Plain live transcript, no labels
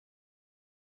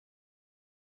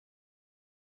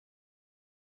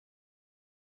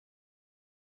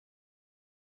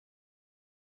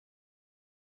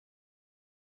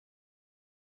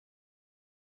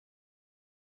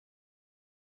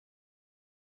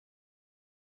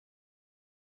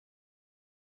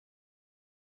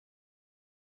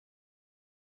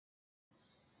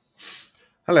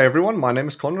Hello, everyone. My name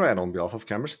is Conrad on behalf of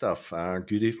CameraStuff.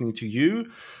 Good evening to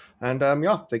you. And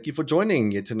thank you for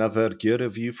joining yet another gear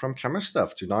review from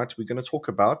CameraStuff. Tonight, we're going to talk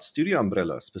about studio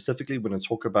umbrellas. Specifically, we're going to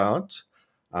talk about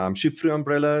shoot-through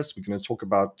umbrellas. We're going to talk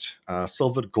about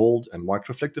silver, gold, and white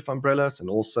reflective umbrellas, and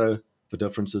also the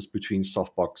differences between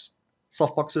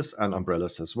softboxes and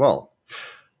umbrellas as well.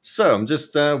 So I'm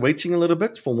just waiting a little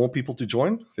bit for more people to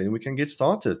join, then we can get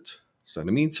started. So in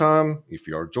the meantime, if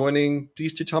you are joining,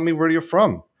 please do tell me where you're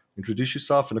from. Introduce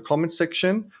yourself in the comment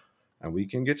section, and we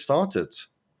can get started.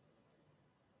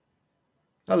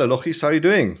 Hello, Lochis, how are you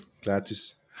doing? Glad to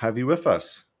have you with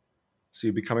us. So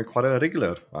you're becoming quite a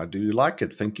regular. I do like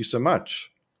it. Thank you so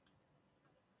much.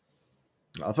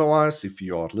 Otherwise, if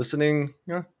you are listening,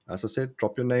 as I said,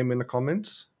 drop your name in the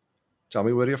comments. Tell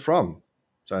me where you're from,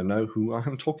 so I know who I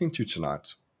am talking to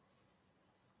tonight.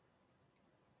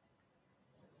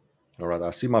 All right,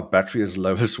 I see my battery is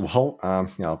low as well.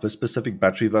 This specific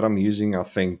battery that I'm using, I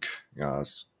think,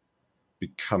 is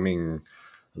becoming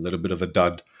a little bit of a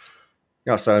dud.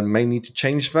 So I may need to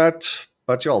change that,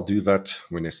 but I'll do that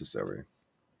when necessary.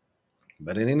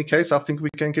 But in any case, I think we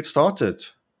can get started.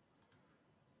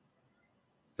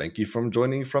 Thank you for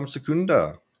joining from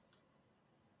Secunda.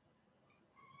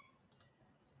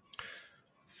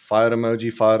 Fire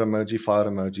emoji, fire emoji, fire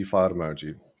emoji, fire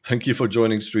emoji. Thank you for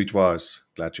joining Streetwise.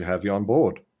 Glad to have you on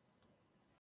board.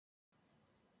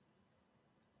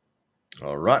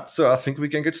 All right, so I think we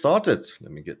can get started.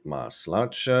 Let me get my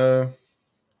slideshow.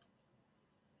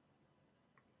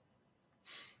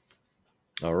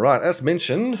 All right, as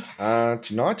mentioned,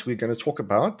 tonight we're going to talk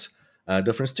about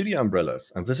different studio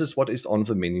umbrellas, and this is what is on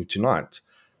the menu tonight.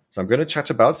 So I'm going to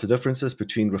chat about the differences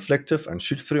between reflective and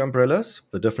shoot-through umbrellas,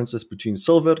 the differences between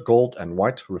silver, gold, and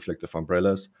white reflective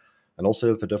umbrellas, and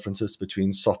also the differences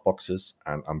between softboxes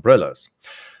and umbrellas.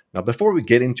 Now, before we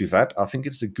get into that, I think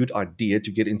it's a good idea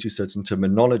to get into certain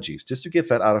terminologies, just to get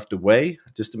that out of the way,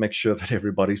 just to make sure that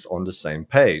everybody's on the same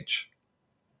page.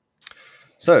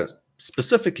 So,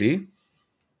 specifically,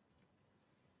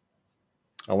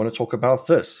 I want to talk about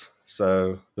this.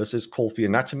 So, this is called the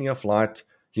anatomy of light.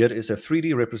 Here is a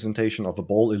 3D representation of a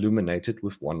ball illuminated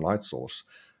with one light source.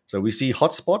 So, we see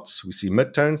hot spots, we see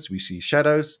midtones, we see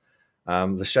shadows,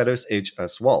 the shadow's edge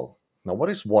as well. Now, what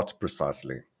is what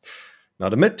precisely? Now,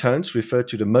 the midtones refer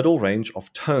to the middle range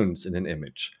of tones in an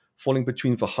image, falling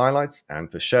between the highlights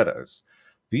and the shadows.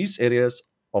 These areas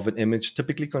of an image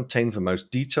typically contain the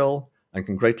most detail and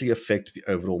can greatly affect the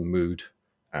overall mood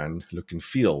and look and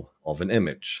feel of an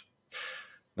image.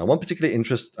 Now, one particular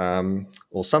interest,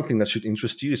 or something that should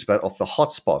interest you, is that of the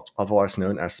hotspot, otherwise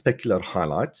known as specular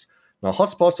highlights. Now,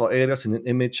 hotspots are areas in an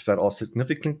image that are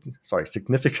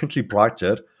significantly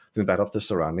brighter than that of the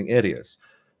surrounding areas.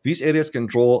 These areas can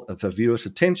draw the viewer's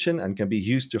attention and can be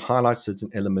used to highlight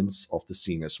certain elements of the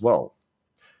scene as well.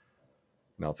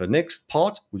 Now, the next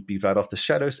part would be that of the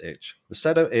shadow's edge. The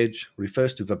shadow edge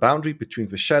refers to the boundary between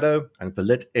the shadow and the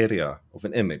lit area of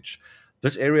an image.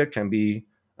 This area can be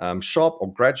sharp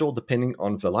or gradual depending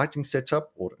on the lighting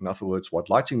setup, or in other words, what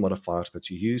lighting modifiers that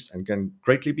you use, and can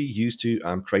greatly be used to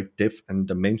create depth and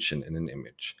dimension in an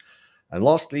image. And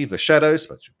lastly, the shadows,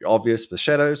 that should be obvious, the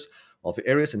shadows are the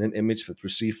areas in an image that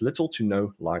receive little to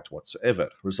no light whatsoever,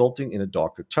 resulting in a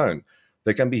darker tone.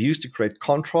 They can be used to create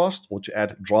contrast or to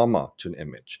add drama to an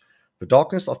image. The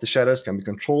darkness of the shadows can be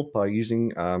controlled by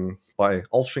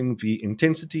altering the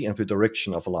intensity and the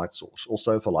direction of a light source,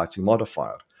 also the lighting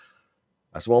modifier,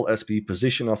 as well as the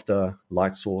position of the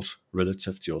light source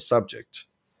relative to your subject.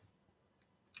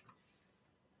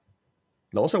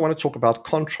 I also want to talk about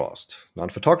contrast. Now, in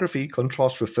photography,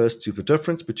 contrast refers to the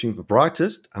difference between the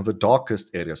brightest and the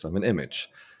darkest areas of an image.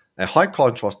 A high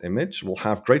contrast image will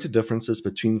have greater differences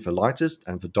between the lightest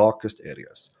and the darkest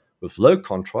areas. With low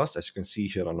contrast, as you can see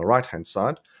here on the right-hand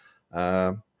side,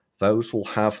 those will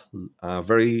have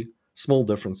very small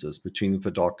differences between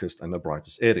the darkest and the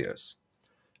brightest areas.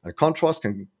 And contrast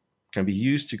can be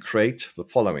used to create the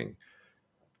following.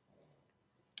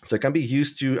 So it can be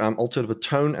used to alter the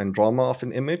tone and drama of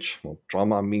an image. Well,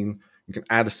 drama, I mean, you can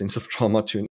add a sense of drama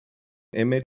to an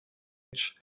image.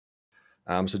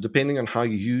 So depending on how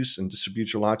you use and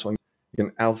distribute your light on, you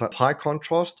can either have high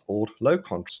contrast or low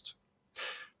contrast.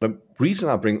 The reason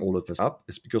I bring all of this up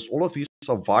is because all of these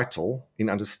are vital in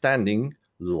understanding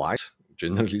light,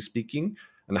 generally speaking,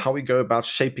 and how we go about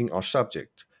shaping our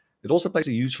subject. It also plays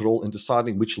a huge role in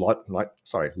deciding which light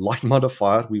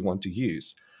modifier we want to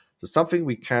use. So something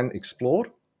we can explore,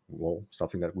 well,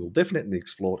 something that we'll definitely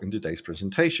explore in today's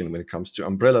presentation when it comes to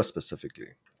umbrellas specifically.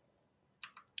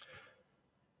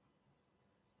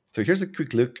 So here's a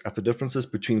quick look at the differences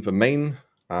between the main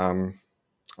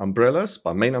Umbrellas,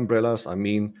 by main umbrellas, I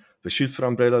mean the shoot-through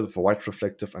umbrella, the white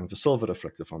reflective, and the silver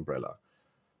reflective umbrella.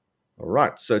 All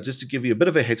right, so just to give you a bit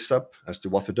of a heads up as to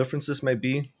what the differences may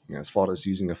be, as far as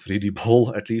using a 3D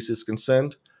ball at least is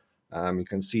concerned, you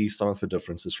can see some of the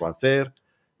differences right there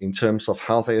in terms of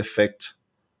how they affect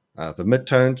the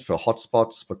midtones, the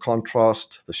hotspots, the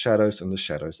contrast, the shadows, and the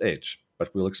shadow's edge.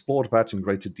 But we'll explore that in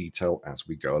greater detail as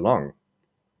we go along.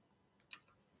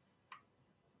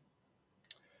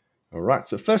 All right,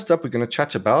 so first up, we're going to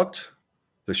chat about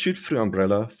the shoot-through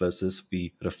umbrella versus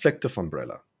the reflective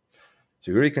umbrella.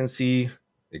 So here you can see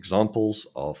examples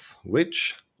of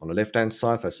which. On the left-hand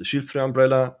side, that's the shoot-through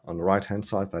umbrella. On the right-hand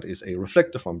side, that is a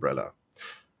reflective umbrella.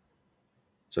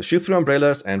 So shoot-through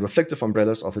umbrellas and reflective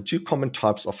umbrellas are the two common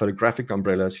types of photographic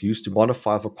umbrellas used to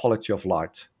modify the quality of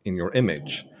light in your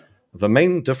image. The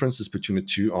main differences between the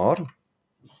two are...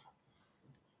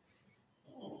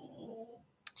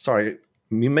 Sorry,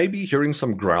 you may be hearing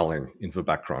some growling in the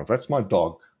background. That's my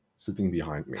dog sitting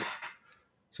behind me.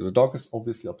 So the dog is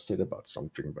obviously upset about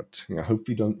something, but I hope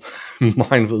you don't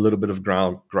mind a little bit of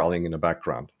growling in the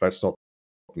background. That's not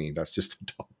me, that's just a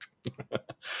dog.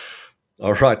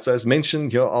 All right, so as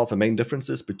mentioned, here are the main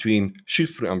differences between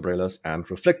shoot-through umbrellas and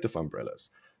reflective umbrellas.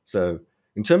 So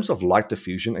in terms of light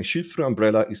diffusion, a shoot-through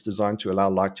umbrella is designed to allow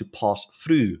light to pass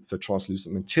through the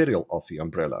translucent material of the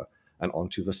umbrella and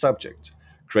onto the subject,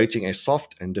 creating a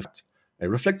soft and diffused. A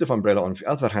reflective umbrella, on the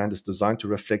other hand, is designed to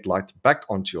reflect light back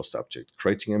onto your subject,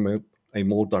 creating a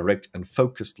more direct and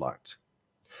focused light.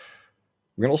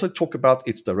 We're going to also talk about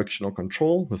its directional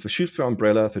control. With a shoot-through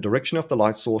umbrella, the direction of the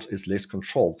light source is less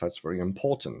controlled. That's very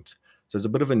important. So it's a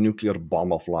bit of a nuclear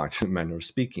bomb of light, in a manner of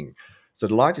speaking. So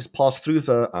the light is passed through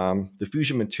the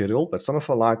diffusion material, but some of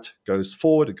the light goes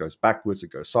forward, it goes backwards,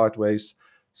 it goes sideways.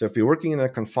 So if you're working in a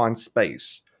confined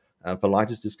space, the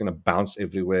light is just going to bounce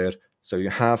everywhere. So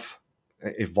you have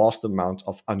a vast amount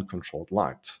of uncontrolled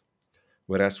light.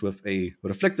 Whereas with a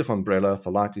reflective umbrella,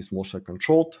 the light is more so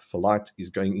controlled. The light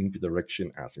is going in the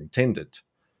direction as intended.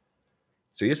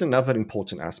 So here's another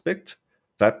important aspect,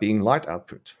 that being light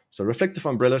output. So reflective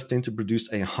umbrellas tend to produce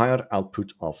a higher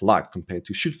output of light compared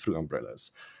to shoot-through umbrellas.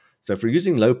 So if you're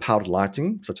using low-powered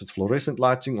lighting, such as fluorescent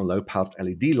lighting or low-powered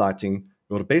LED lighting,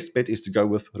 your best bet is to go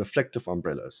with reflective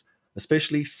umbrellas,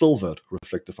 especially silver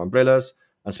reflective umbrellas,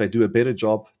 as they do a better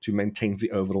job to maintain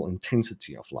the overall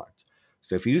intensity of light.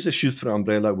 So if you use a shoot-through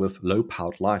umbrella with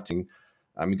low-powered lighting,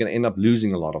 you're going to end up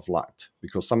losing a lot of light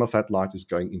because some of that light is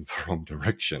going in the wrong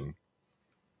direction.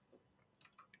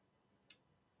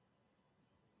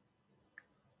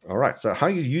 All right, so how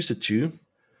you use the two,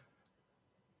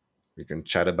 we can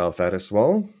chat about that as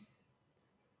well.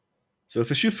 So with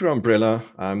a shoot-through umbrella,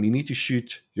 you need to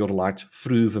shoot your light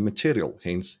through the material,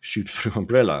 hence shoot-through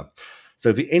umbrella.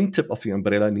 So the end tip of the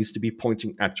umbrella needs to be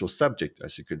pointing at your subject,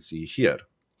 as you can see here.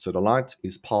 So the light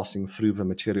is passing through the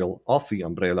material of the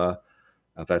umbrella.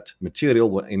 That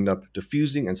material will end up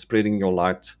diffusing and spreading your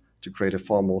light to create a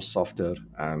far more softer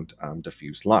and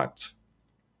diffused light.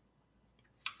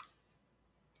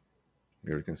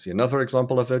 Here you can see another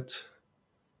example of it.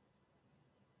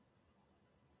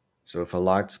 So with a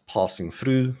light passing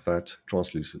through that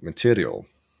translucent material.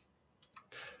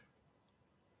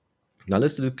 Now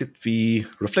let's look at the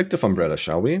reflective umbrella,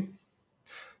 shall we?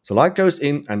 So light goes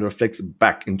in and reflects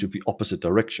back into the opposite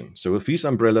direction. So with these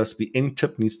umbrellas, the end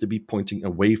tip needs to be pointing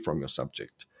away from your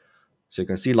subject. So you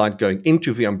can see light going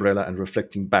into the umbrella and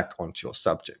reflecting back onto your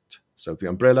subject. So the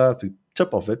umbrella, the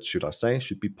tip of it, should I say,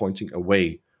 should be pointing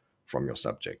away from your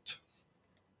subject.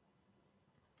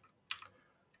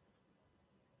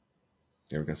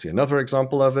 Here we can see another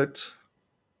example of it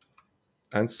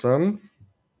and some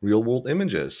real-world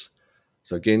images.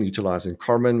 So again, utilizing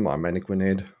Carmen, my mannequin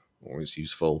head, always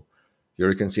useful. Here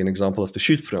you can see an example of the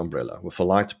shoot-through umbrella with the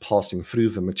light passing through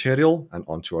the material and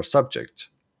onto our subject.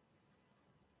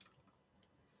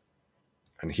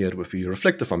 And here with the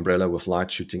reflective umbrella with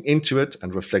light shooting into it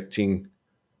and reflecting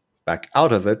back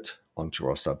out of it onto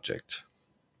our subject.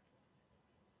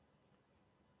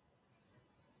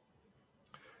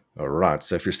 All right,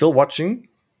 so if you're still watching,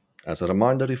 as a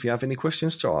reminder, if you have any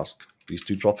questions to ask, please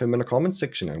do drop them in the comment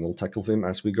section and we'll tackle them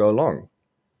as we go along.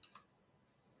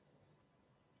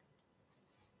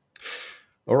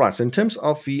 All right, so in terms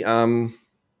of the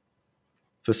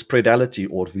spreadality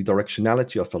or the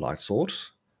directionality of the light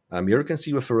source, here you can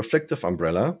see with the reflective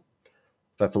umbrella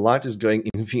that the light is going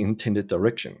in the intended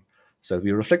direction. So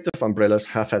the reflective umbrellas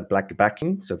have that black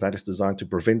backing, so that is designed to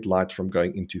prevent light from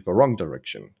going into the wrong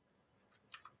direction.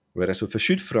 Whereas with the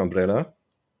shoot-through umbrella,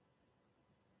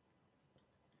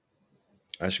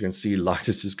 as you can see, light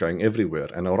is just going everywhere.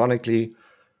 And ironically,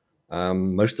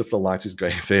 most of the light is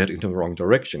going there in the wrong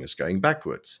direction. It's going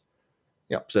backwards.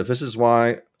 Yeah, so this is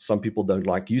why some people don't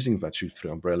like using that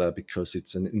shoot-through umbrella, because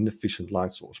it's an inefficient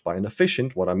light source. By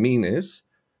inefficient, what I mean is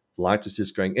light is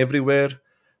just going everywhere,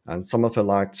 and some of the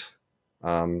light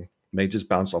may just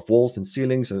bounce off walls and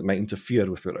ceilings, and it may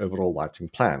interfere with your overall lighting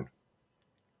plan.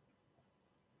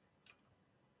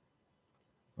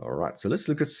 All right, so let's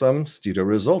look at some studio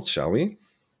results, shall we?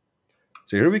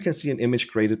 So here we can see an image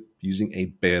created using a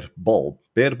bare bulb.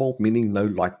 Bare bulb meaning no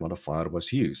light modifier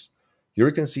was used. Here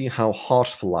you can see how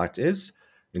harsh the light is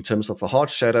in terms of the hard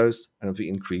shadows and the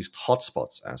increased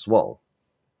hotspots as well.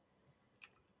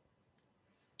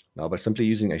 Now, by simply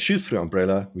using a shoot-through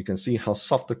umbrella, we can see how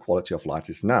soft the quality of light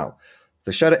is now.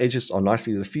 The shadow edges are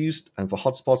nicely diffused, and the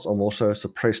hotspots are more so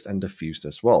suppressed and diffused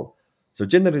as well. So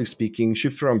generally speaking,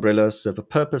 shoot-through umbrellas serve a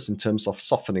purpose in terms of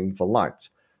softening the light,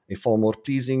 a far more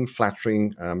pleasing,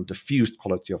 flattering, diffused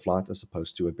quality of light as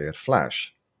opposed to a bare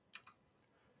flash.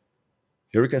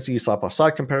 Here we can see a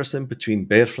side-by-side comparison between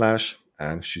bare flash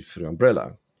and shoot-through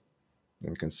umbrella.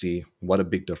 And you can see what a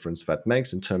big difference that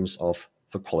makes in terms of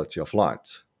the quality of light.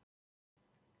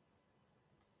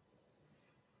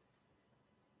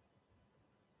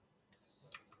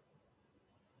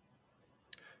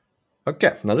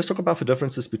 Okay, now let's talk about the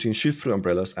differences between shoot-through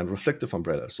umbrellas and reflective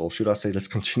umbrellas, or should I say, let's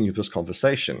continue this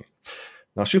conversation.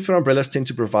 Now, shoot-through umbrellas tend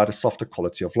to provide a softer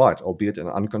quality of light, albeit an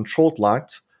uncontrolled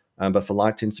light, but the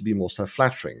light tends to be more so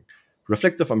flattering.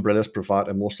 Reflective umbrellas provide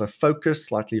a more so focused,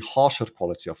 slightly harsher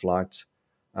quality of light,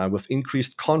 with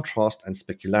increased contrast and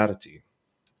specularity.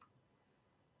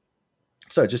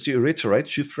 So, just to reiterate,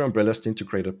 shoot-through umbrellas tend to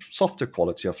create a softer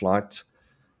quality of light.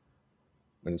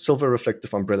 And silver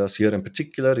reflective umbrellas here in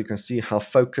particular, you can see how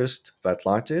focused that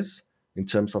light is in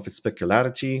terms of its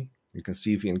specularity. You can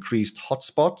see the increased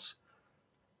hotspots.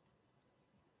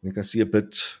 You can see a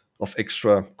bit of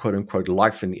extra quote-unquote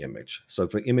life in the image. So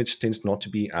the image tends not to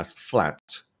be as flat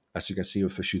as you can see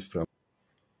with the shoot-through.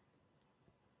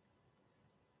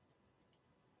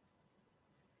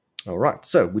 All right,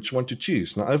 so which one to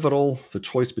choose? Now, overall, the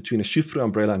choice between a shoot-through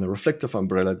umbrella and a reflective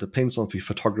umbrella depends on the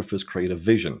photographer's creative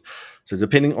vision. So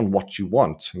depending on what you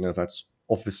want, that's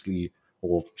obviously,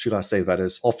 or should I say that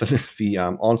is often the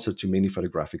answer to many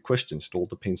photographic questions. It all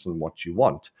depends on what you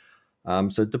want.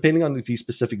 So depending on the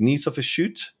specific needs of a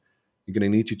shoot, you're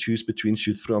going to need to choose between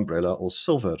shoot-through umbrella or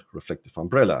silver reflective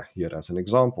umbrella, here as an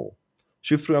example.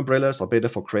 Shoot-through umbrellas are better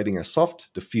for creating a soft,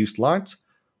 diffused light,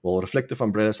 while reflective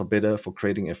umbrellas are better for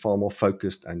creating a far more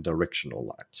focused and directional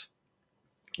light.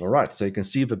 All right, so you can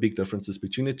see the big differences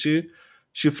between the two.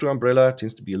 Shoot-through umbrella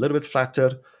tends to be a little bit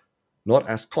flatter, not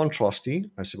as contrasty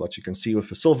as what you can see with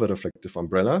the silver reflective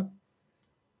umbrella,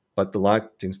 but the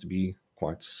light tends to be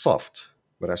quite soft.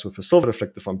 Whereas with the silver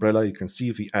reflective umbrella, you can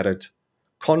see the added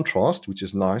contrast, which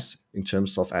is nice in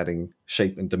terms of adding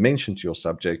shape and dimension to your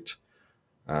subject,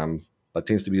 but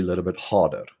tends to be a little bit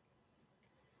harder.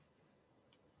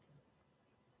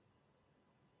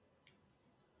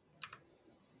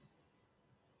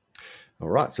 All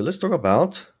right, so let's talk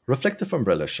about reflective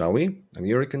umbrellas, shall we? And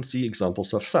here you can see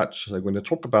examples of such. So I'm going to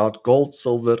talk about gold,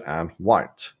 silver, and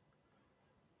white.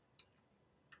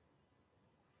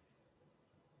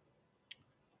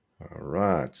 All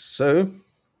right, so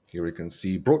here we can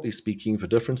see, broadly speaking, the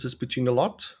differences between a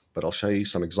lot, but I'll show you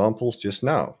some examples just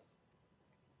now.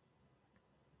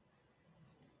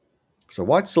 So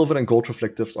white, silver, and gold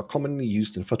reflectives are commonly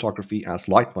used in photography as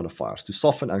light modifiers to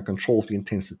soften and control the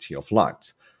intensity of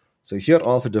light. So here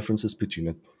are the differences between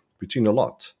a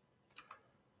lot.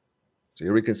 So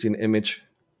here we can see an image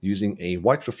using a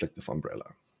white reflective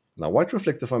umbrella. Now, white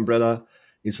reflective umbrella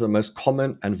is the most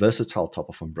common and versatile type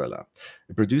of umbrella.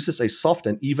 It produces a soft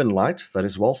and even light that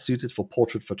is well suited for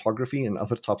portrait photography and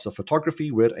other types of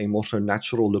photography where a more so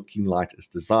natural looking light is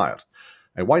desired.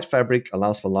 A white fabric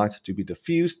allows the light to be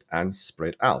diffused and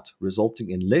spread out, resulting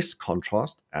in less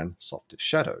contrast and softer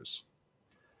shadows.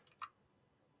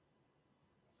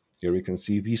 Here we can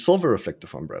see the silver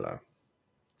reflective umbrella.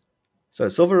 So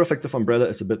silver reflective umbrella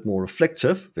is a bit more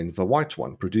reflective than the white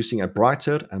one, producing a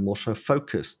brighter and more so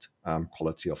focused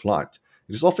quality of light.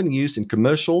 It is often used in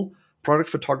commercial, product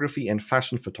photography, and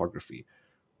fashion photography,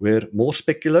 where more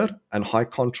specular and high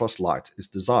contrast light is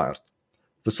desired.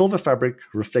 The silver fabric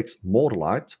reflects more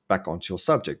light back onto your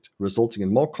subject, resulting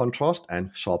in more contrast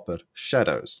and sharper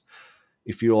shadows.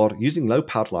 If you are using low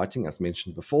power lighting, as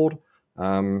mentioned before,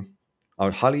 I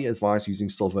would highly advise using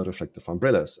silver reflective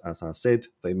umbrellas. As I said,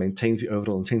 they maintain the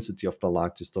overall intensity of the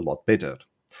light just a lot better.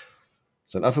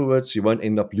 So in other words, you won't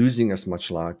end up losing as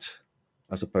much light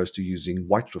as opposed to using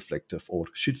white reflective or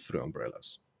shoot-through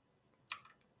umbrellas.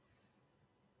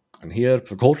 And here,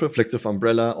 the gold reflective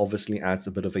umbrella obviously adds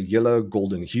a bit of a yellow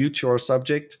golden hue to our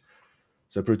subject.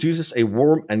 So it produces a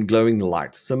warm and glowing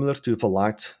light, similar to the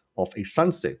light of a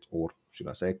sunset, or should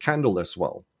I say a candle as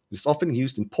well. It's often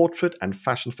used in portrait and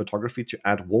fashion photography to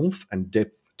add warmth and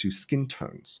depth to skin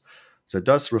tones. So it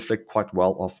does reflect quite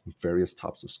well off various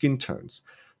types of skin tones.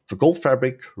 The gold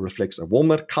fabric reflects a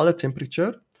warmer color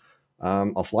temperature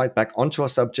of light back onto our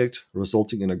subject,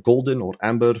 resulting in a golden or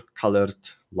amber colored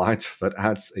light that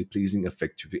adds a pleasing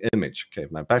effect to the image. Okay,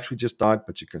 my battery just died,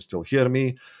 but you can still hear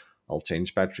me. I'll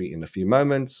change battery in a few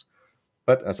moments,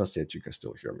 but as I said, you can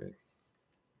still hear me.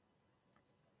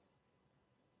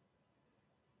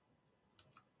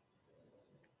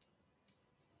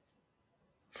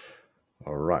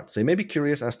 All right, so you may be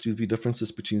curious as to the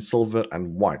differences between silver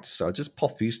and white. So I just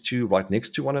pop these two right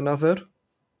next to one another.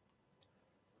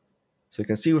 So you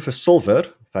can see with a silver,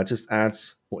 that just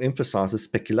adds or emphasizes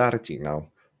specularity. Now,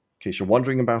 in case you're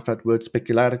wondering about that word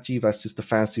specularity, that's just a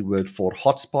fancy word for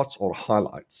hotspots or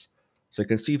highlights. So you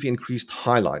can see the increased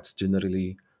highlights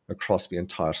generally across the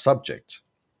entire subject.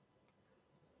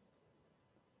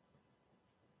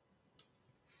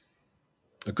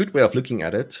 A good way of looking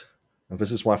at it, and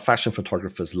this is why fashion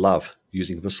photographers love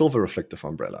using the silver reflective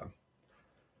umbrella.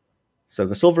 So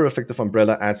the silver reflective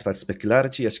umbrella adds that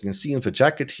specularity, as you can see in the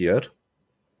jacket here,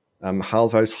 how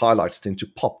those highlights tend to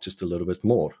pop just a little bit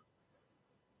more.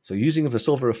 So using the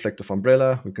silver reflective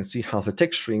umbrella, we can see how the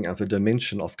texturing and the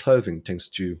dimension of clothing tends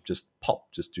to just pop,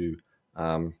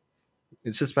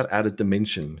 it's just that added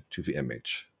dimension to the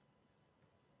image.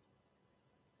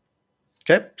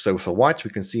 Okay, so with the white,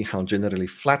 we can see how generally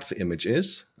flat the image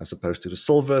is, as opposed to the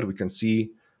silver, we can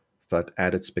see that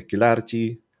added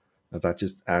specularity, and that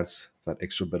just adds that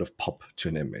extra bit of pop to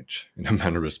an image, in a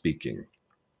manner of speaking.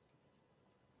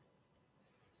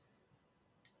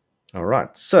 All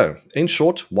right, so in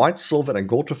short, white, silver, and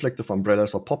gold reflective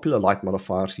umbrellas are popular light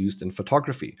modifiers used in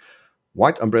photography.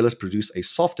 White umbrellas produce a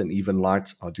soft and even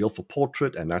light, ideal for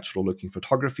portrait and natural looking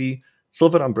photography.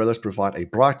 Silver umbrellas provide a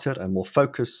brighter and more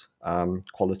focused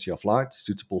quality of light,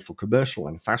 suitable for commercial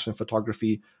and fashion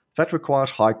photography that requires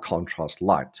high contrast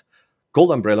light.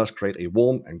 Gold umbrellas create a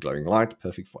warm and glowing light,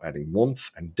 perfect for adding warmth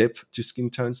and depth to skin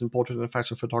tones in portrait and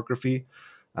fashion photography.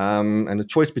 And the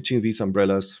choice between these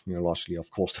umbrellas, largely,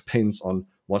 of course, depends on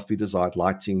what the desired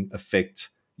lighting effect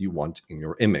you want in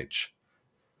your image.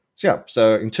 So, yeah,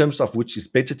 so in terms of which is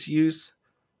better to use,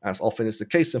 as often is the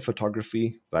case in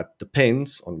photography, that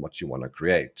depends on what you want to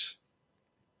create.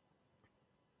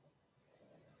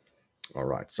 All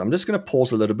right, so I'm just going to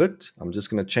pause a little bit. I'm just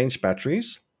going to change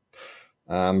batteries.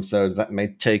 So that may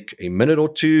take a minute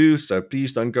or two, so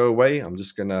please don't go away. I'm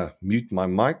just going to mute my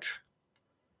mic.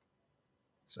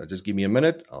 So just give me a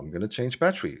minute. I'm going to change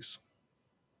batteries.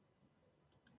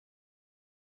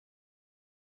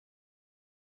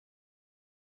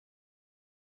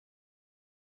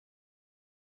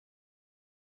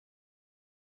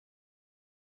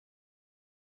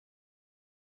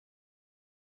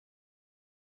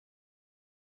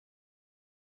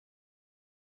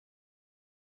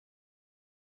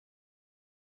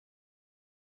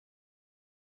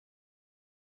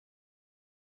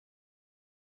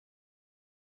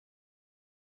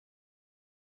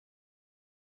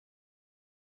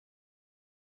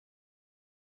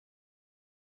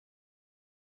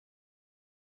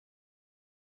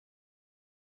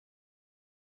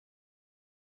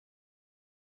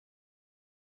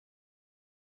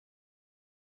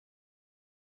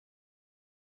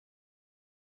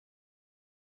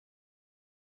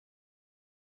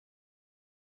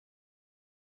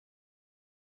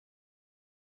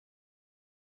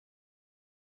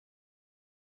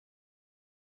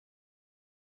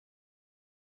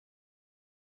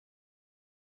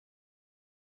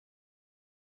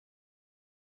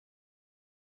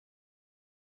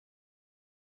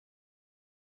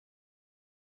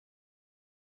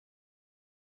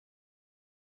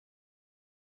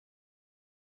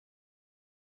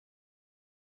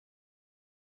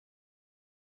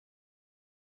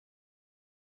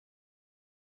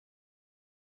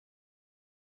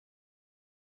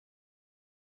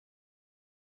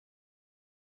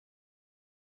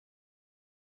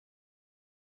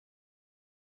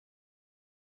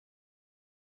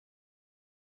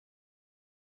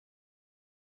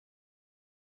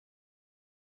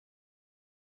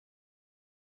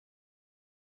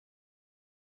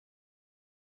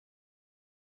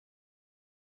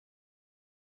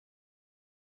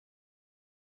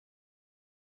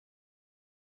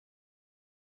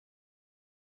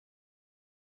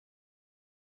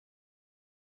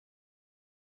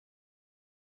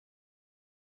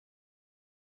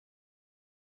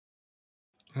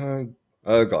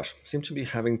 Oh gosh, seem to be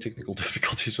having technical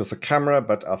difficulties with the camera,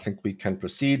 but I think we can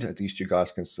proceed. At least you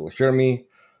guys can still hear me.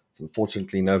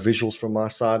 Unfortunately, no visuals from my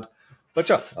side. But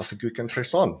yeah, I think we can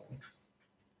press on.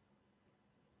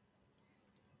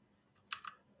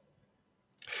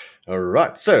 All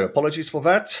right, so apologies for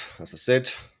that. As I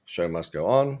said, show must go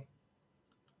on.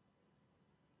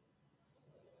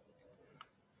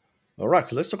 All right,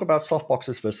 so let's talk about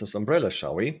softboxes versus umbrellas,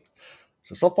 shall we?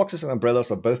 So softboxes and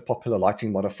umbrellas are both popular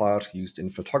lighting modifiers used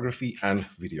in photography and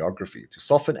videography to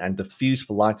soften and diffuse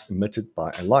the light emitted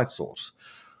by a light source.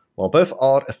 While both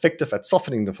are effective at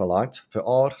softening the light, there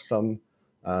are some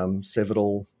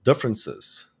several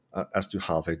differences as to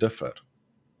how they differ.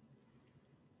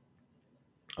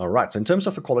 All right, so in terms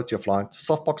of the quality of light,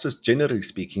 softboxes, generally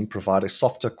speaking, provide a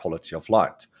softer quality of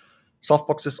light.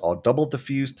 Softboxes are double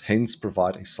diffused, hence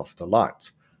provide a softer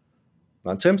light.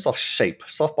 Now, in terms of shape,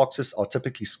 softboxes are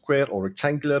typically square or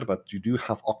rectangular, but you do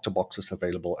have octaboxes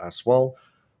available as well,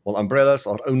 while umbrellas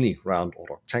are only round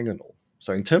or octagonal.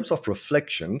 So in terms of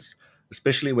reflections,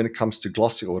 especially when it comes to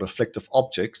glossy or reflective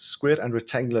objects, square and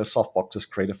rectangular softboxes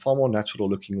create a far more natural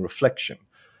looking reflection.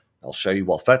 I'll show you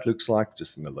what that looks like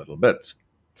just in a little bit.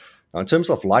 Now, in terms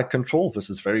of light control, this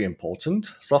is very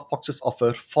important. Softboxes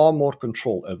offer far more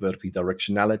control over the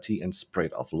directionality and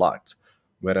spread of light,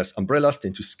 whereas umbrellas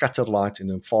tend to scatter light in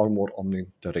a far more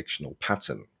omnidirectional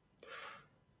pattern.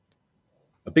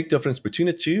 A big difference between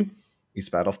the two is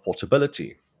that of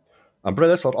portability.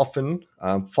 Umbrellas are often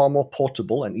far more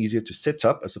portable and easier to set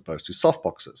up as opposed to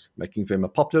softboxes, making them a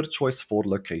popular choice for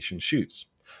location shoots.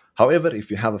 However, if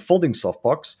you have a folding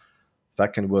softbox,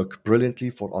 that can work brilliantly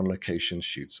for on-location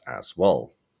shoots as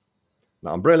well.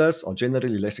 Now, umbrellas are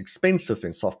generally less expensive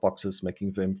than softboxes,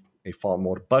 making them a far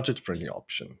more budget-friendly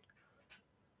option.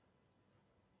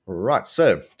 Right,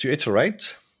 so to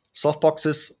iterate,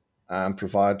 softboxes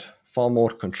provide far more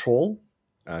control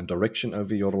and direction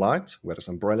over your light, whereas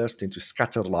umbrellas tend to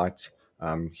scatter light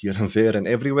here and there and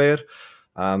everywhere.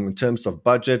 In terms of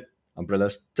budget,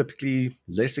 umbrellas typically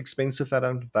less expensive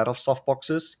than that of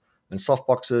softboxes, and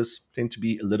softboxes tend to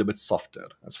be a little bit softer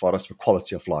as far as the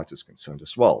quality of light is concerned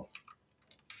as well.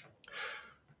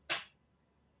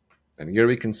 And here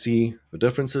we can see the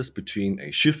differences between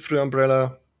a shoot-through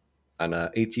umbrella and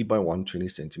a 80 by 120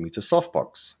 centimeter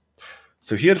softbox.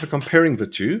 So here we're comparing the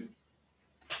two.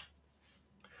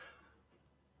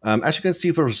 As you can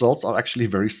see, the results are actually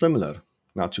very similar.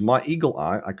 Now, to my eagle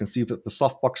eye, I can see that the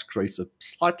softbox creates a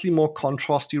slightly more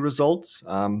contrasty results.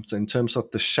 So in terms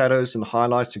of the shadows and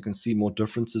highlights, you can see more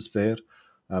differences there.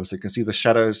 So you can see the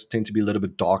shadows tend to be a little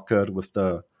bit darker with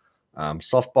the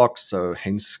softbox, so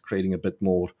hence creating a bit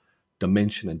more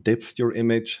dimension and depth to your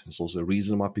image. There's also a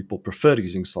reason why people prefer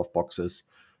using softboxes,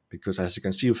 because as you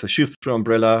can see with the shoot-through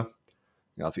umbrella,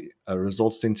 the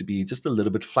results tend to be just a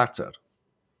little bit flatter.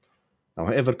 Now,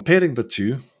 however, comparing the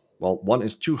two, well, one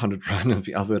is 200 Rand and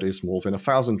the other is more than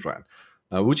 1,000 Rand.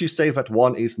 Would you say that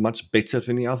one is much better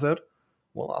than the other?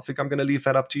 Well, I think I'm going to leave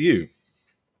that up to you.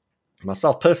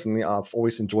 Myself, personally, I've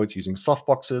always enjoyed using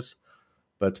softboxes,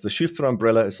 but the shoot-through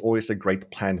umbrella is always a great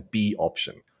plan B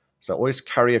option. So I always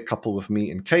carry a couple with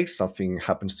me in case something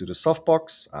happens to the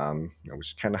softbox,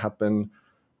 which can happen.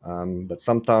 But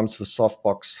sometimes the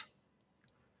softbox,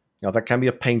 that can be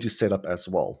a pain to set up as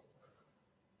well.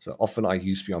 So often I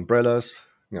use the umbrellas,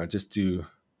 just to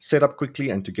set up quickly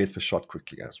and to get the shot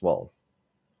quickly as well.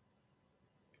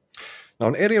 Now,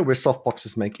 an area where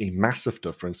softboxes make a massive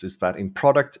difference is that in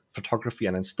product photography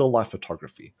and in still life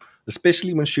photography,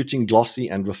 especially when shooting glossy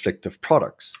and reflective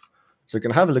products. So you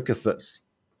can have a look at this.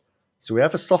 So we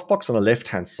have a softbox on the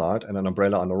left-hand side and an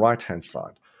umbrella on the right-hand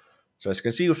side. So as you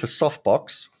can see with the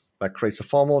softbox, that creates a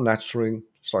far more natural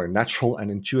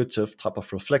and intuitive type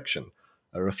of reflection.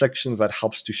 A reflection that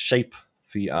helps to shape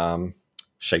the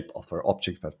shape of our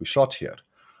object that we shot here.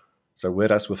 So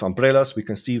whereas with umbrellas, we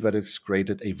can see that it's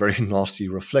created a very nasty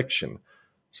reflection.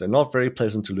 So not very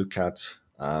pleasant to look at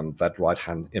that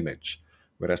right-hand image.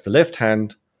 Whereas the left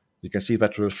hand, you can see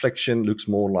that the reflection looks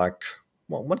more like,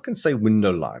 well, one can say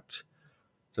window light.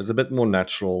 So it's a bit more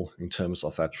natural in terms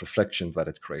of that reflection that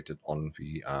it created on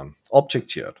the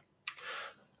object here.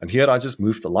 And here I just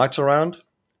moved the light around.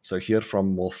 So here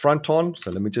from more front on, so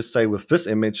let me just say with this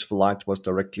image, the light was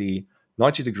directly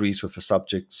 90 degrees with the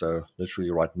subject, so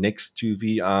literally right next to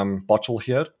the bottle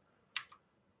here.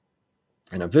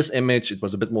 And in this image, it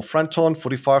was a bit more front on,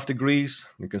 45 degrees.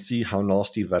 You can see how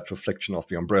nasty that reflection of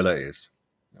the umbrella is.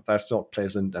 That's not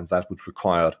pleasant, and that would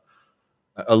require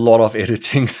a lot of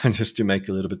editing just to make it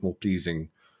a little bit more pleasing.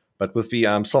 But with the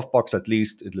softbox, at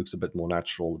least, it looks a bit more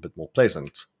natural, a bit more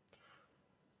pleasant.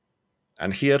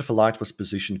 And here the light was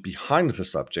positioned behind the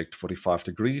subject, 45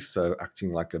 degrees, so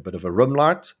acting like a bit of a rim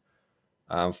light.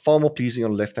 Far more pleasing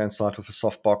on the left-hand side with the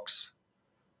softbox,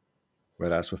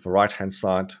 whereas with the right-hand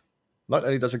side, not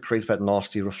only does it create that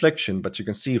nasty reflection, but you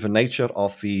can see the nature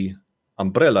of the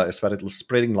umbrella is that it's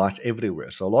spreading light everywhere.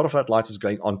 So a lot of that light is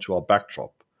going onto our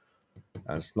backdrop.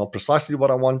 And it's not precisely what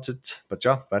I wanted, but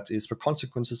yeah, that is the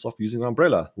consequences of using an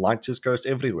umbrella. Light just goes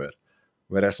everywhere.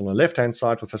 Whereas on the left-hand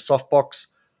side with a softbox,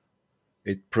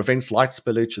 it prevents light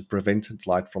spillage, it prevents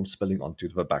light from spilling onto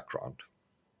the background.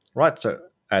 Right, so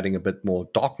adding a bit more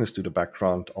darkness to the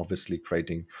background, obviously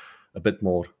creating a bit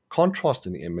more contrast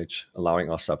in the image,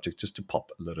 allowing our subject just to pop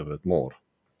a little bit more.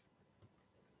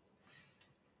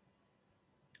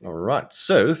 All right,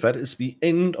 so that is the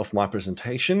end of my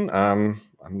presentation. I'm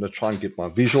going to try and get my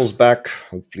visuals back.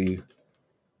 Hopefully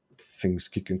things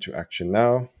kick into action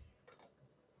now.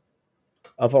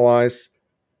 Otherwise,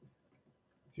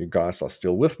 you guys are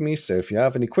still with me, so if you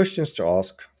have any questions to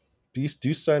ask, please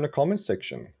do so in the comment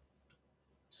section.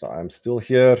 So I'm still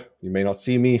here. You may not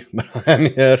see me, but I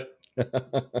am here.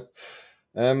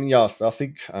 Yeah, so I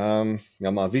think yeah,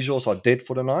 my visuals are dead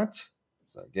for the night.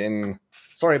 So again,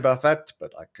 sorry about that,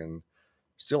 but I can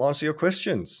still answer your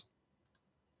questions.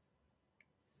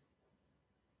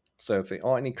 So if there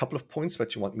are any couple of points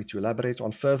that you want me to elaborate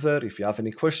on further, if you have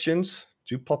any questions,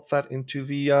 do pop that into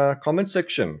the comment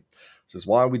section. This is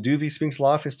why we do these things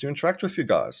live, is to interact with you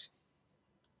guys.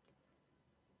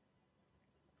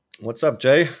 What's up,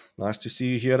 Jay? Nice to see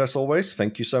you here as always.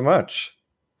 Thank you so much.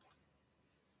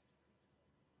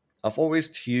 I've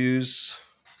always used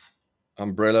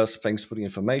umbrellas. Thanks for the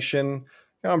information.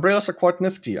 Yeah, umbrellas are quite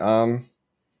nifty. Yeah,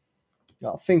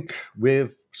 I think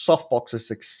with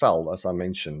softboxes excel, as I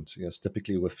mentioned,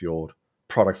 typically with your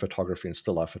product photography and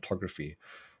still life photography.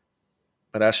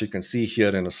 But as you can see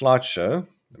here in a slideshow,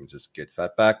 let me just get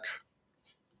that back.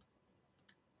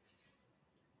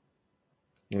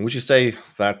 And would you say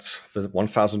that the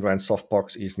 1,000 Rand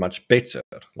softbox is much better,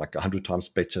 like 100 times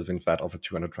better than that of a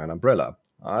 200 Rand umbrella?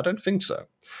 I don't think so.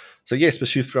 So yes, the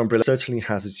shoot-through umbrella certainly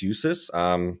has its uses.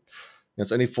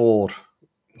 It's only for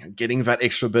getting that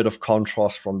extra bit of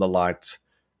contrast from the light,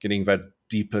 getting that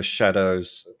deeper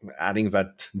shadows, adding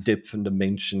that depth and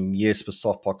dimension. Yes, the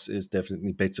softbox is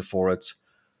definitely better for it.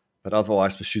 But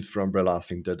otherwise, the shoot-through umbrella, I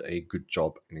think, did a good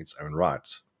job in its own right.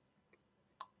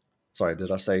 Sorry,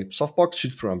 did I say softbox?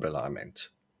 Shoot-through umbrella, I meant.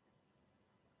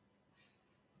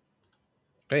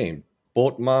 Okay,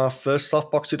 bought my first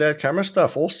softbox today at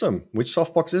CameraStuff. Awesome. Which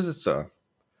softbox is it, sir?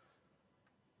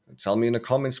 Tell me in the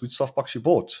comments which softbox you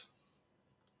bought.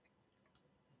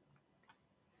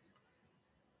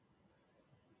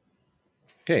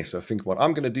 Okay, so I think what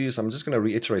I'm going to do is I'm just going to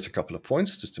reiterate a couple of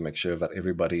points just to make sure that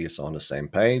everybody is on the same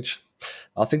page.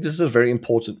 I think this is a very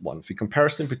important one, the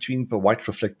comparison between the white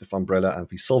reflective umbrella and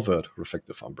the silver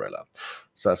reflective umbrella.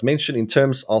 So as mentioned, in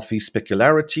terms of the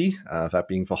specularity, that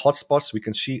being the hotspots, we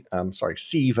can see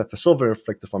that the silver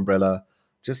reflective umbrella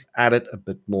just added a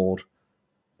bit more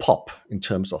pop in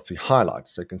terms of the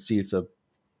highlights. So you can see it's a,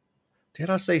 dare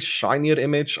I say, shinier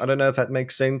image? I don't know if that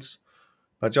makes sense.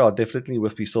 But yeah, definitely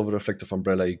with the silver reflective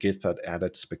umbrella, you get that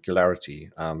added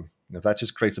specularity. That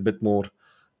just creates a bit more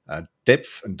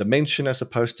depth and dimension as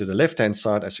opposed to the left-hand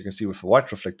side. As you can see with the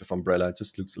white reflective umbrella, it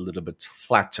just looks a little bit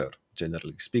flatter,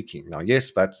 generally speaking. Now,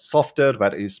 yes, that's softer,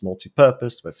 that is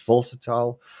multi-purpose, that's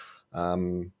versatile.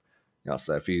 Yeah,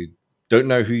 so if you don't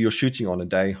know who you're shooting on a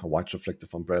day, a white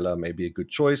reflective umbrella may be a good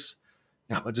choice.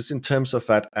 Yeah, but just in terms of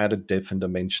that added depth and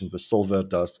dimension, the silver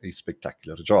does a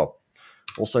spectacular job.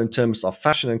 Also, in terms of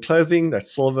fashion and clothing, that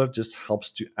silver just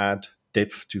helps to add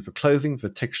depth to the clothing, the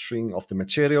texturing of the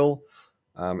material.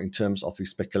 In terms of the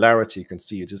specularity, you can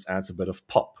see it just adds a bit of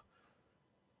pop.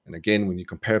 And again, when you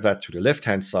compare that to the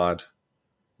left-hand side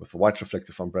with the white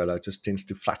reflective umbrella, it just tends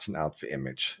to flatten out the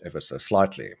image ever so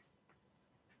slightly.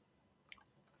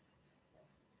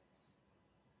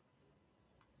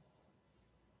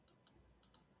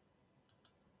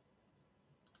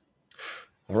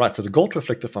 All right, so the gold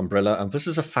reflective umbrella, and this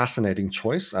is a fascinating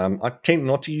choice. I tend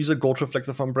not to use a gold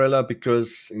reflective umbrella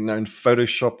because, in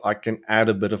Photoshop, I can add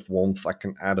a bit of warmth, I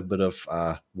can add a bit of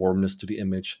warmness to the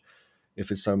image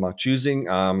if it's so my choosing.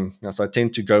 So I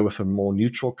tend to go with a more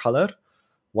neutral color.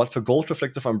 What the gold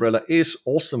reflective umbrella is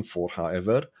awesome for,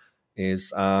 however,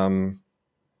 is if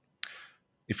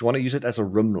you want to use it as a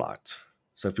rim light.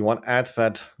 So if you want to add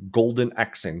that golden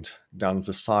accent down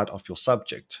the side of your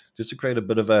subject, just to create a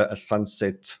bit of a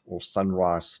sunset or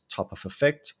sunrise type of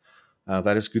effect,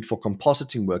 that is good for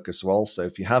compositing work as well. So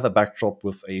if you have a backdrop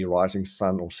with a rising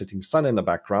sun or setting sun in the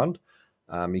background,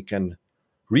 you can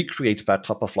recreate that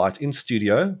type of light in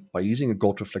studio by using a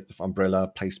gold reflective umbrella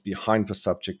placed behind the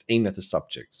subject, aimed at the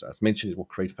subject. So as mentioned, it will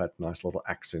create that nice little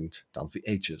accent down the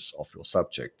edges of your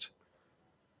subject.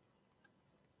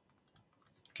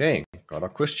 Okay, got our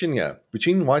question here.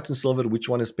 Between white and silver, which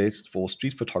one is best for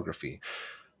street photography?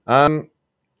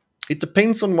 It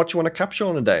depends on what you want to capture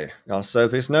on a day. So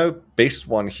there's no best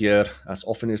one here. As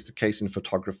often is the case in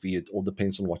photography, it all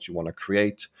depends on what you want to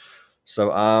create.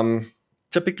 So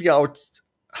typically I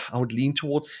would lean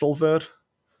towards silver.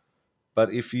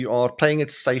 But if you are playing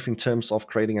it safe in terms of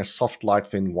creating a soft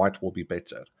light, then white will be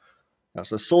better.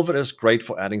 So silver is great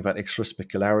for adding that extra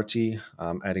specularity,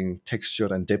 adding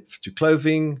texture and depth to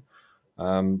clothing.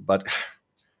 But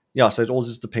yeah, so it all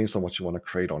just depends on what you want to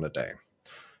create on a day.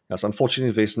 So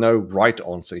unfortunately, there's no right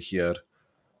answer here.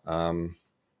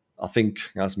 I think,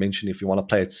 as mentioned, if you want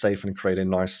to play it safe and create a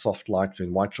nice soft light,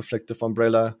 then white reflective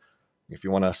umbrella. If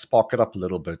you want to spark it up a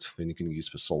little bit, then you can use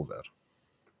the silver.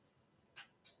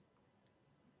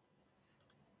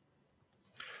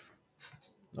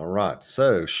 All right,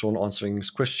 so Sean answering his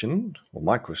question, or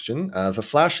my question. The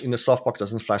flash in the softbox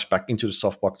doesn't flash back into the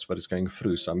softbox, but it's going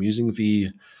through. So I'm using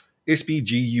the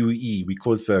SBGUE. We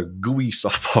call it the GUI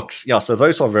softbox. Yeah, so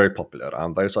those are very popular.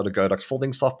 Those are the Godox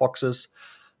folding softboxes.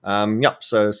 Yeah,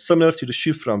 so similar to the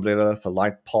shoe-through umbrella, the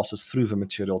light passes through the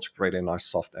material to create a nice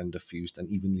soft and diffused and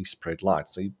evenly spread light.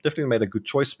 So you definitely made a good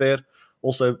choice there.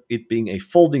 Also, it being a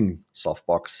folding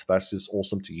softbox, that's just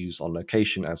awesome to use on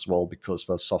location as well, because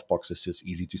those softboxes is just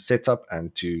easy to set up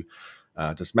and to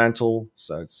dismantle.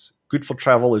 So it's good for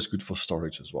travel, it's good for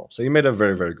storage as well. So you made a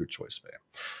very, very good choice there.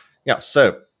 Yeah,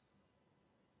 so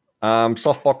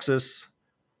softboxes,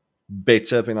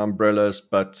 better than umbrellas,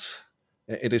 but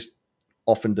it is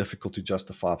often difficult to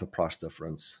justify the price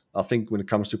difference. I think when it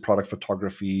comes to product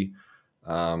photography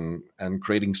and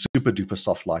creating super duper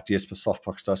soft light, yes, the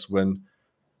softbox does win.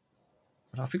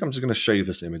 But I think I'm just going to show you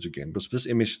this image again, because this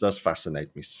image does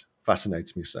fascinates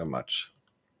me so much.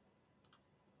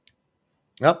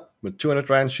 Yep, with 200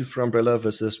 Rand shoot-through umbrella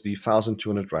versus the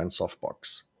 1,200 Rand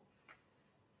softbox.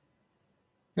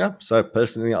 Yeah, so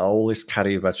personally, I always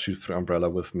carry that shoot-through umbrella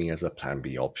with me as a plan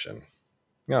B option.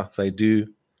 Yeah, they do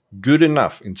good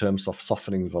enough in terms of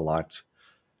softening the light.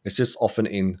 It's just often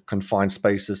in confined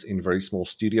spaces in very small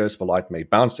studios, the light may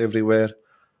bounce everywhere.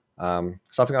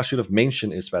 Something I should have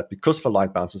mentioned is that because the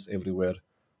light bounces everywhere,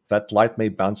 that light may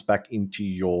bounce back into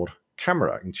your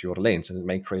camera, into your lens, and it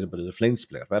may create a bit of lens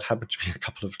flare. That happened to me a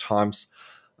couple of times.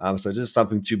 So this is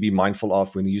something to be mindful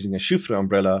of when using a shoot-through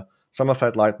umbrella. Some of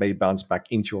that light may bounce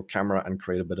back into your camera and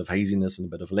create a bit of haziness and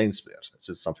a bit of lens flare. It's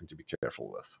just something to be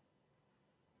careful with.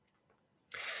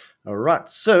 All right,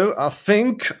 so I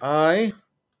think I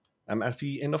am at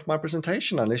the end of my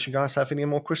presentation, unless you guys have any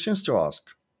more questions to ask.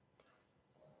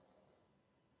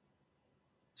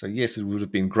 So yes, it would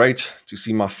have been great to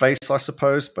see my face, I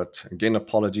suppose, but again,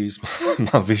 apologies,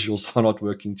 my visuals are not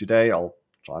working today. I'll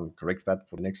try and correct that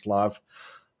for the next live.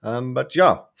 But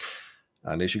yeah,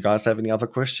 unless you guys have any other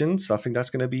questions, I think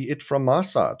that's going to be it from my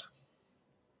side.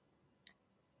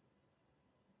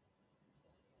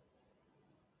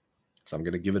 So I'm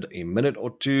going to give it a minute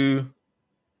or two.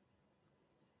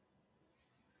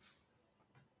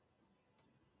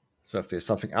 So if there's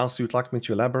something else you'd like me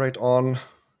to elaborate on,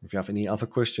 if you have any other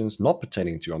questions not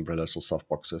pertaining to umbrellas or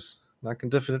softboxes, I can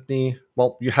definitely,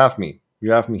 well, you have me.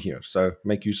 You have me here, so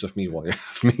make use of me while you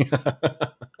have me.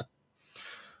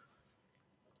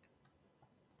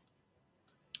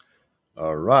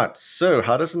 All right, so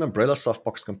how does an umbrella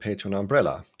softbox compare to an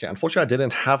umbrella? Okay, unfortunately, I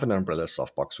didn't have an umbrella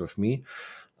softbox with me,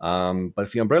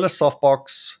 but the umbrella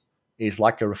softbox is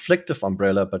like a reflective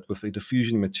umbrella, but with a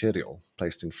diffusion material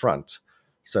placed in front.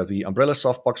 So the umbrella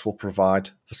softbox will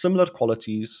provide the similar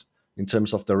qualities in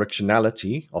terms of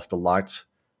directionality of the light,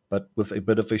 but with a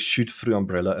bit of a shoot-through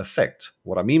umbrella effect.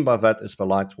 What I mean by that is the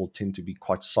light will tend to be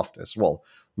quite soft as well,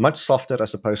 much softer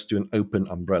as opposed to an open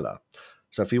umbrella.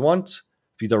 So if you want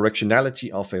the directionality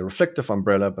of a reflective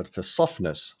umbrella, but the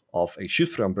softness of a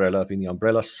shoot-through umbrella, then the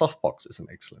umbrella softbox is an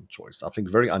excellent choice. I think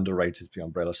very underrated. The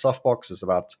umbrella softbox is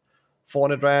about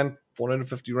 400 Rand,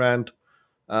 450 Rand.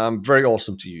 Very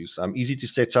awesome to use. Easy to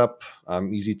set up,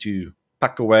 easy to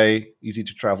pack away, easy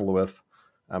to travel with,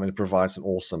 and it provides an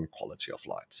awesome quality of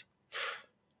light.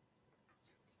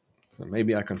 So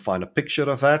maybe I can find a picture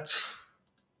of that.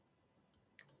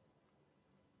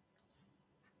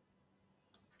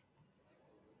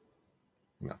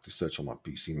 I have to search on my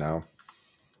PC now.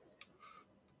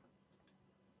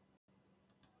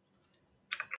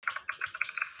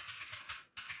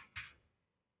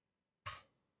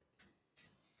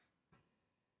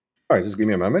 All right, just give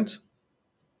me a moment.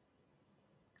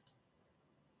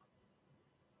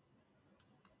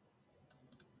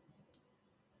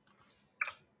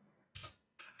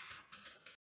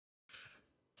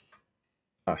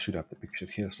 I should have the picture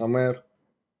here somewhere.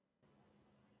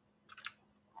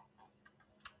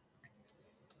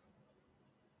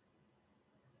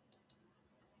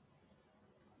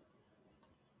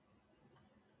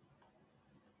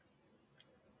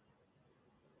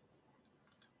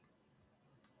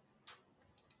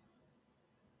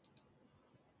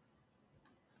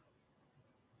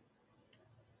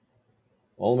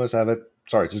 Almost have it.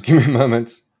 Sorry, just give me a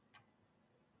moment.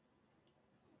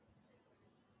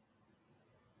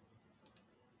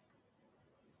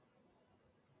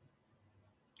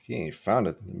 Okay, found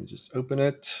it. Let me just open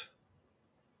it.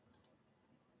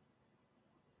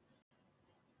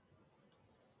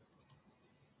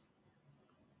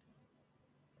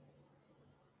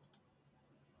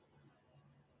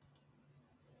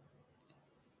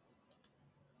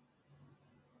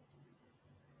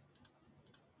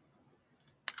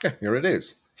 Okay, here it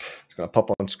is. It's going to pop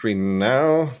on screen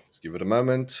now. Let's give it a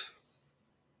moment.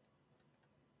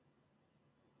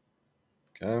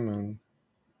 Come on.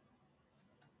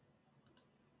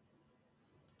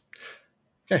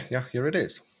 Okay, yeah, here it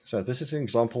is. So this is an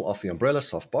example of the umbrella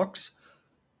softbox.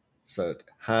 So it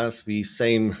has the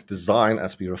same design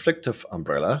as the reflective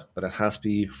umbrella, but it has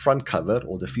the front cover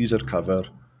or diffuser cover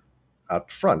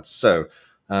out front. So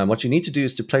what you need to do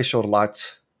is to place your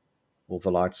light or the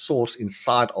light source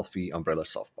inside of the umbrella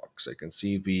softbox. So you can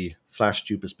see the flash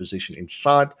tube is positioned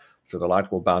inside, so the light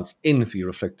will bounce in the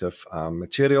reflective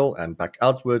material and back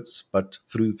outwards, but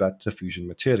through that diffusion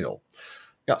material.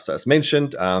 Yeah, so as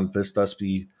mentioned, this does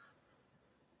the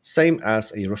same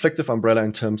as a reflective umbrella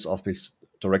in terms of its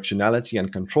directionality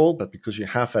and control, but because you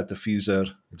have that diffuser,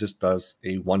 it just does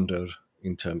a wonder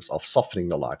in terms of softening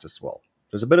the light as well.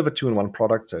 There's a bit of a two-in-one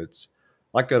product, so it's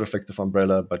like a reflective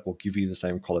umbrella, but will give you the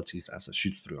same qualities as a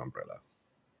shoot-through umbrella.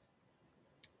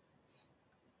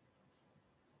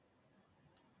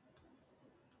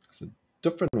 There's a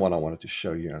different one I wanted to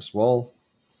show you as well.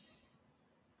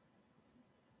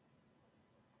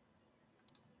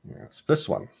 Yes, this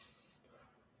one.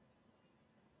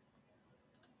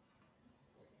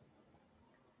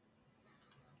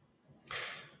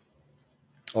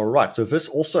 All right, so this is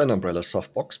also an umbrella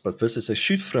softbox, but this is a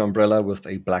shoot-through umbrella with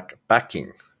a black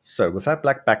backing. So with that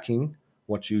black backing,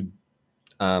 what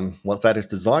that is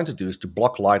designed to do is to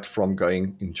block light from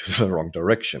going into the wrong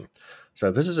direction.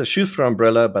 So this is a shoot-through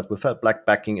umbrella, but with that black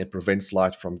backing, it prevents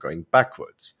light from going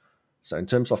backwards. So in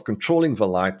terms of controlling the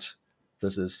light,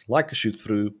 this is like a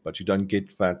shoot-through, but you don't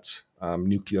get that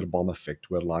nuclear bomb effect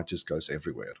where light just goes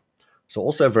everywhere. So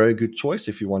also a very good choice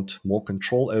if you want more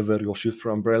control over your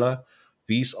shoot-through umbrella.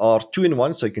 These are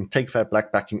two-in-one, so you can take that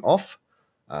black backing off.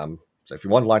 So if you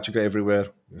want light to go everywhere,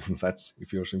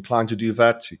 if you're inclined to do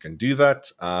that, you can do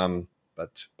that.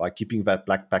 But by keeping that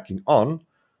black backing on,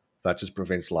 that just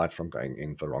prevents light from going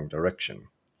in the wrong direction.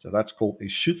 So that's called a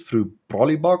shoot-through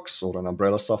brolly box or an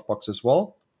umbrella softbox as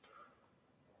well.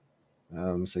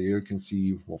 So here you can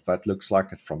see what that looks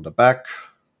like from the back.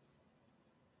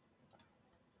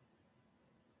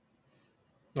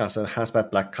 Yeah, so it has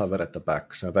that black cover at the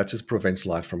back. So that just prevents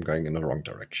light from going in the wrong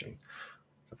direction.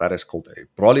 So that is called a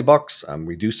brolly box.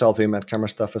 We do sell them at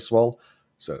CameraStuff as well.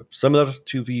 So similar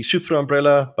to the shoot-through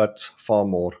umbrella, but far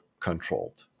more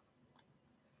controlled.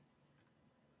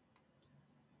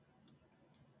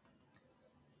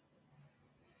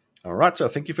 All right, so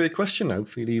thank you for your question.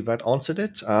 Hopefully that answered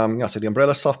it. So the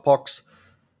umbrella softbox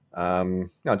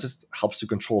just helps to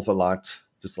control the light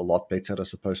just a lot better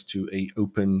as opposed to a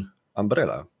open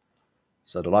umbrella.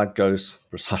 So the light goes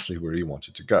precisely where you want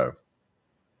it to go.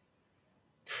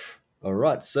 All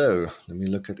right, so let me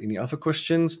look at any other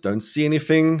questions. Don't see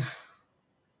anything.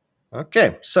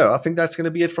 Okay, so I think that's going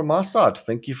to be it from my side.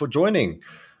 Thank you for joining.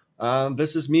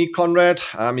 This is me, Conrad.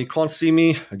 You can't see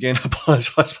me. Again, I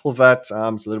apologize for that. It's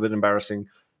a little bit embarrassing.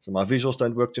 So my visuals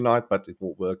don't work tonight, but it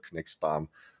will work next time.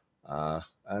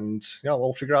 And yeah,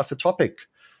 we'll figure out the topic.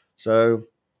 So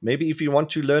maybe if you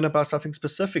want to learn about something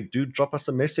specific, do drop us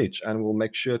a message and we'll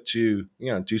make sure to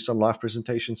do some live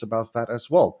presentations about that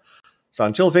as well. So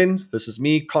until then, this is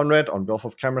me, Conrad, on behalf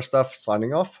of CameraStuff,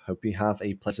 signing off. Hope you have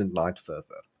a pleasant night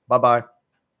further. Bye-bye.